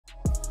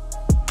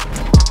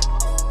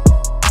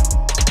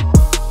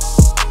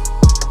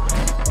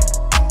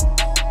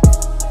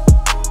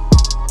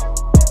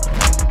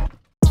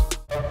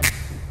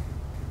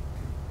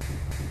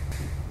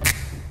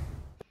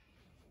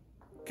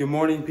Good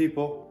morning,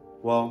 people.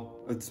 Well,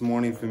 it's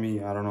morning for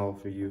me. I don't know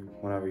for you,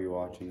 whenever you're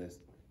watching this.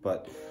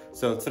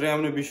 So today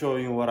I'm going to be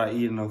showing you what I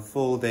eat in a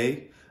full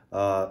day.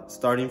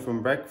 Starting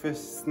from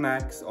breakfast,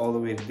 snacks, all the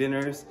way to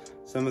dinners.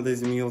 Some of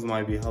these meals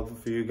might be helpful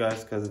for you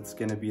guys because it's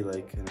going to be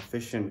like an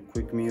efficient,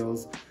 quick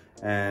meals.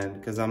 And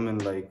because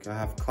I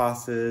have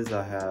classes,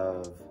 I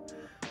have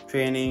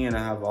training, and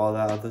I have all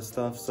that other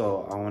stuff.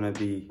 So I want to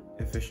be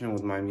efficient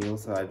with my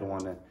meals. So I don't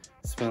want to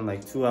spend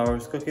like 2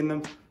 hours cooking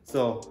them.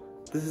 So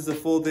this is a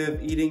full day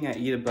of eating. I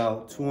eat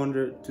about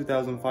 2,500,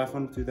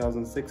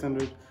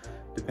 2,600,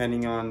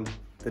 depending on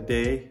the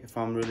day. If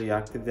I'm really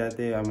active that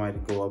day, I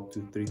might go up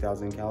to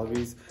 3,000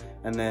 calories.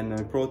 And then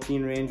the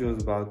protein range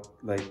was about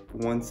like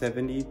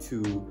 170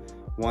 to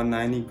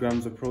 190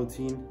 grams of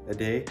protein a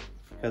day,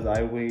 because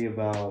I weigh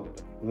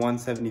about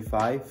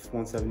 175,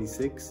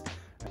 176.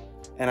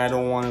 And I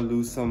don't want to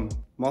lose some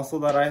muscle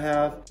that I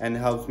have, and it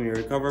helps me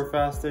recover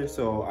faster.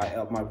 So I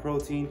up my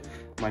protein.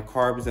 My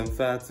carbs and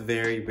fats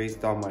vary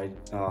based on my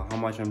how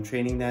much I'm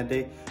training that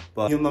day.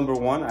 But meal number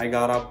one, I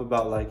got up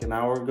about like an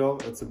hour ago.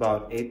 It's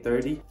about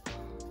 8:30.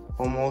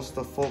 Almost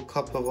a full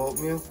cup of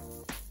oatmeal.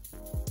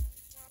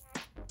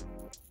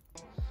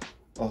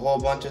 A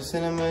whole bunch of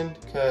cinnamon,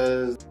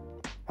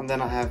 and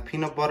then I have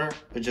peanut butter.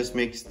 It just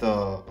makes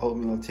the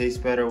oatmeal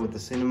taste better with the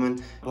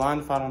cinnamon. Blind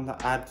if I don't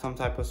add some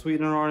type of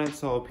sweetener on it.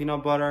 So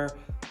peanut butter,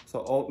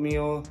 so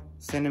oatmeal,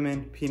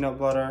 cinnamon, peanut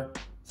butter,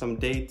 some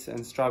dates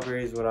and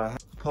strawberries. What I have.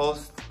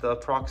 Post the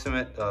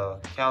approximate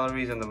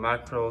calories and the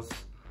macros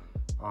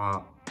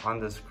on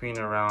the screen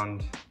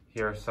around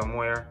here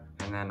somewhere.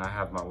 And then I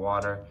have my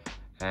water.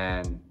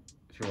 And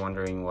if you're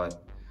wondering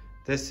what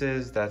this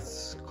is,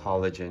 that's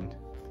collagen.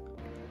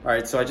 All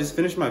right, so I just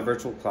finished my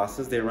virtual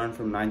classes. They run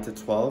from 9 to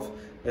 12.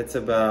 It's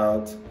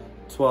about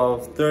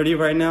 12:30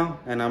 right now,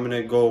 and I'm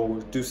gonna go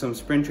do some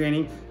sprint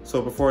training.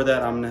 So before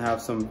that, I'm gonna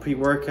have some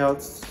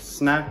pre-workouts,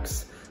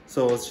 snacks.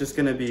 So it's just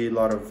gonna be a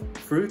lot of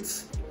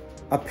fruits,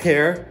 a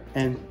pear,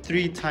 and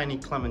 3 tiny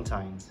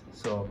clementines.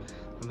 So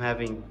I'm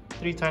having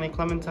 3 tiny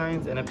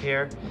clementines and a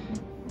pear.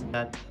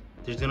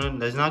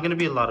 There's not gonna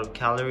be a lot of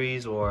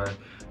calories or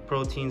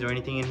proteins or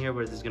anything in here,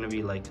 but there's gonna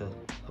be like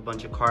a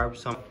bunch of carbs.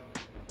 So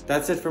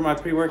that's it for my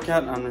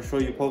pre-workout. I'm gonna show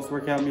you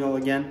post-workout meal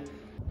again.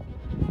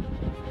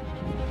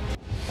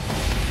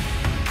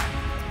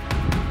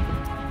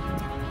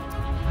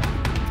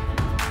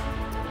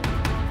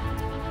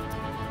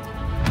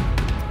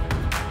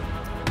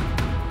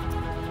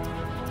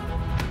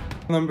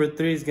 Number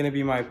 3 is gonna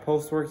be my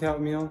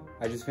post-workout meal.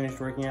 I just finished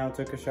working out,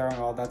 took a shower and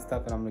all that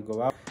stuff, and I'm gonna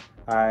go out.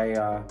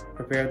 I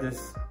prepared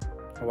this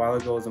a while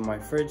ago. It was in my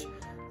fridge.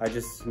 I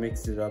just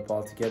mixed it up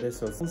all together.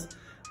 So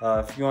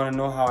if you wanna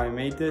know how I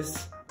made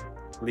this,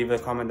 leave a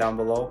comment down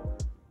below.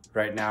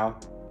 Right now,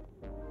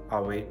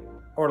 I'll wait.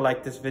 Or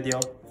like this video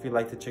if you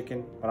like the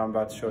chicken, what I'm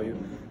about to show you.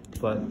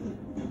 But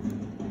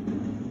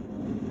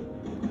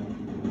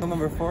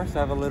number 4, so I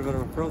have a little bit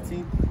of a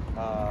protein.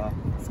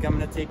 I'm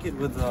gonna take it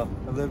with a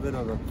little bit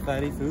of a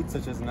fatty food,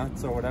 such as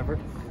nuts or whatever.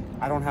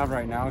 I don't have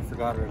right now, I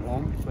forgot it at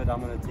home, but I'm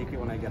gonna take it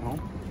when I get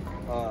home.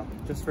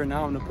 Just for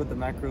now, I'm gonna put the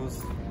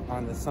macros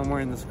on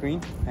somewhere in the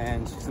screen,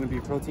 and it's gonna be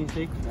a protein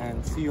shake,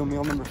 and see you on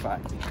meal number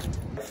 5.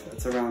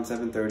 It's around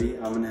 7:30.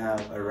 I'm gonna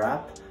have a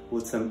wrap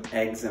with some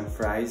eggs and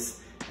fries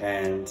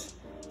and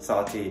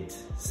sauteed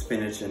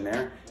spinach in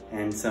there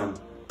and some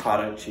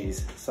cottage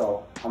cheese.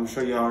 So I'm gonna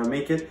show you how to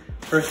make it.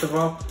 First of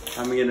all,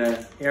 I'm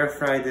gonna air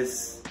fry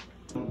this.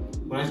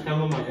 When I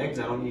scramble my eggs,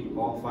 I don't eat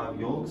all 5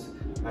 yolks.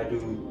 I do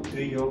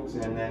 3 yolks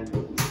and then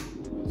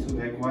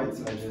 2 egg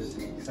whites. I just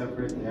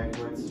separate the egg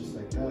whites just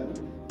like that.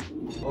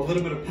 A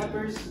little bit of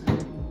peppers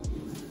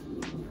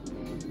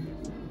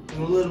and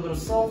a little bit of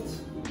salt.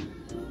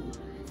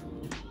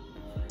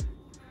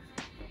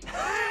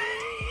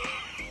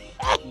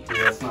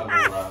 Okay, that's not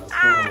going loud. It's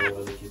going all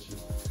over the kitchen.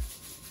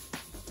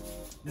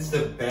 This is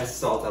the best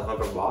salt I've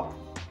ever bought.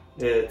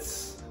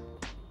 It's,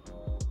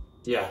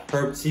 yeah,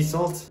 herb sea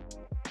salt.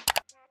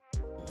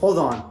 Hold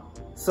on.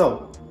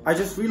 So, I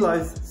just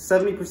realized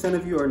 70%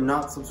 of you are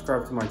not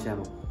subscribed to my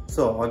channel.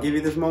 So, I'll give you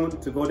this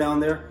moment to go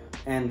down there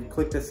and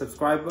click the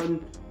subscribe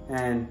button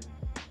and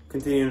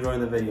continue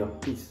enjoying the video.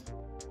 Peace.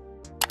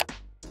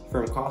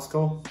 From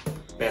Costco,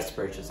 best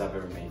purchase I've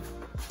ever made.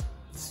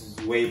 This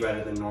is way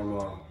better than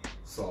normal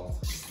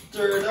salt.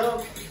 Stir it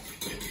up.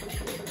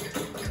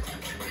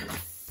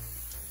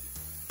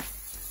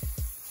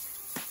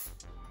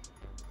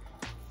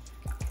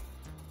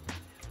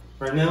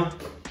 Right now,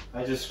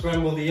 I just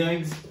scramble the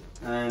eggs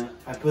and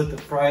I put the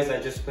fries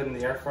I just put in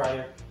the air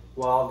fryer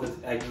while the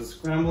eggs are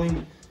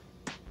scrambling.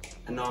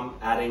 And now I'm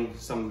adding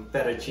some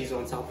feta cheese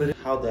on top of it.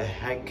 How the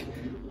heck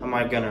am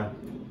I gonna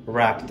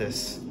wrap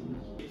this?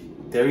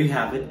 There you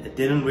have it. It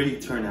didn't really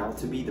turn out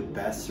to be the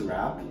best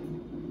wrap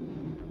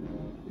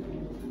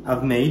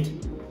I've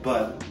made,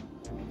 but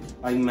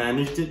I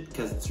managed it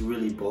because it's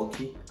really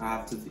bulky. I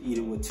have to eat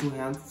it with 2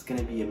 hands. It's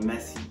gonna be a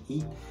messy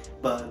eat,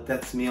 but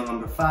that's meal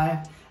number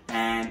 5.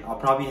 And I'll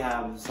probably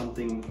have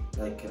something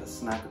like a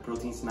snack, a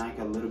protein snack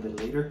a little bit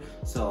later.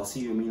 So I'll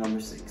see you in meal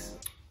number 6.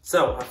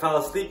 So I fell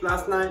asleep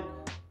last night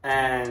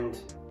and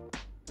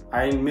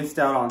I missed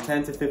out on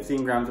 10 to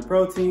 15 grams of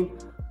protein,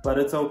 but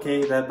it's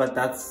okay. But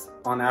that's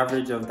on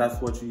average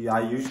that's what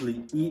I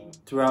usually eat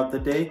throughout the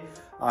day.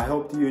 I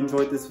hope you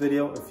enjoyed this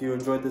video. If you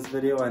enjoyed this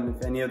video and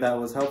if any of that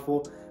was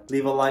helpful,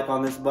 leave a like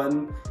on this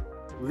button.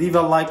 Leave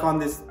a like on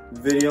this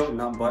video,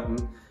 not button,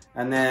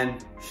 and then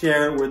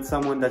share it with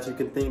someone that you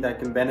can think that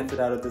can benefit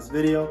out of this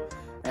video.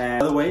 And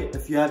by the way,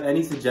 if you have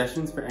any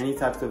suggestions for any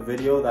types of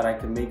video that I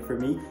can make for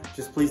me,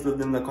 just please leave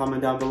them in the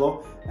comment down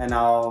below, and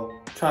I'll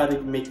try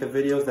to make the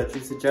videos that you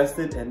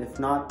suggested. And if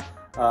not,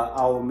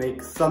 I'll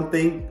make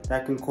something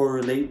that can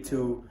correlate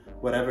to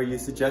whatever you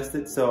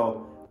suggested.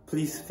 So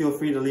please feel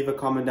free to leave a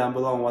comment down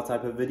below on what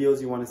type of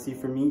videos you want to see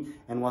from me,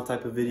 and what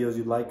type of videos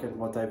you like and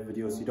what type of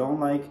videos you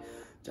don't like.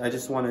 I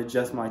just want to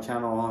adjust my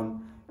channel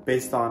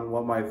based on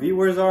what my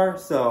viewers are.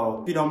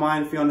 So if you don't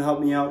mind, if you want to help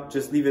me out,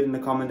 just leave it in the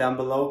comment down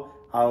below.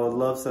 I would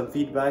love some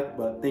feedback,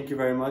 but thank you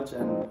very much,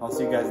 and I'll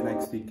see you guys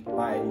next week.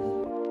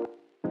 Bye.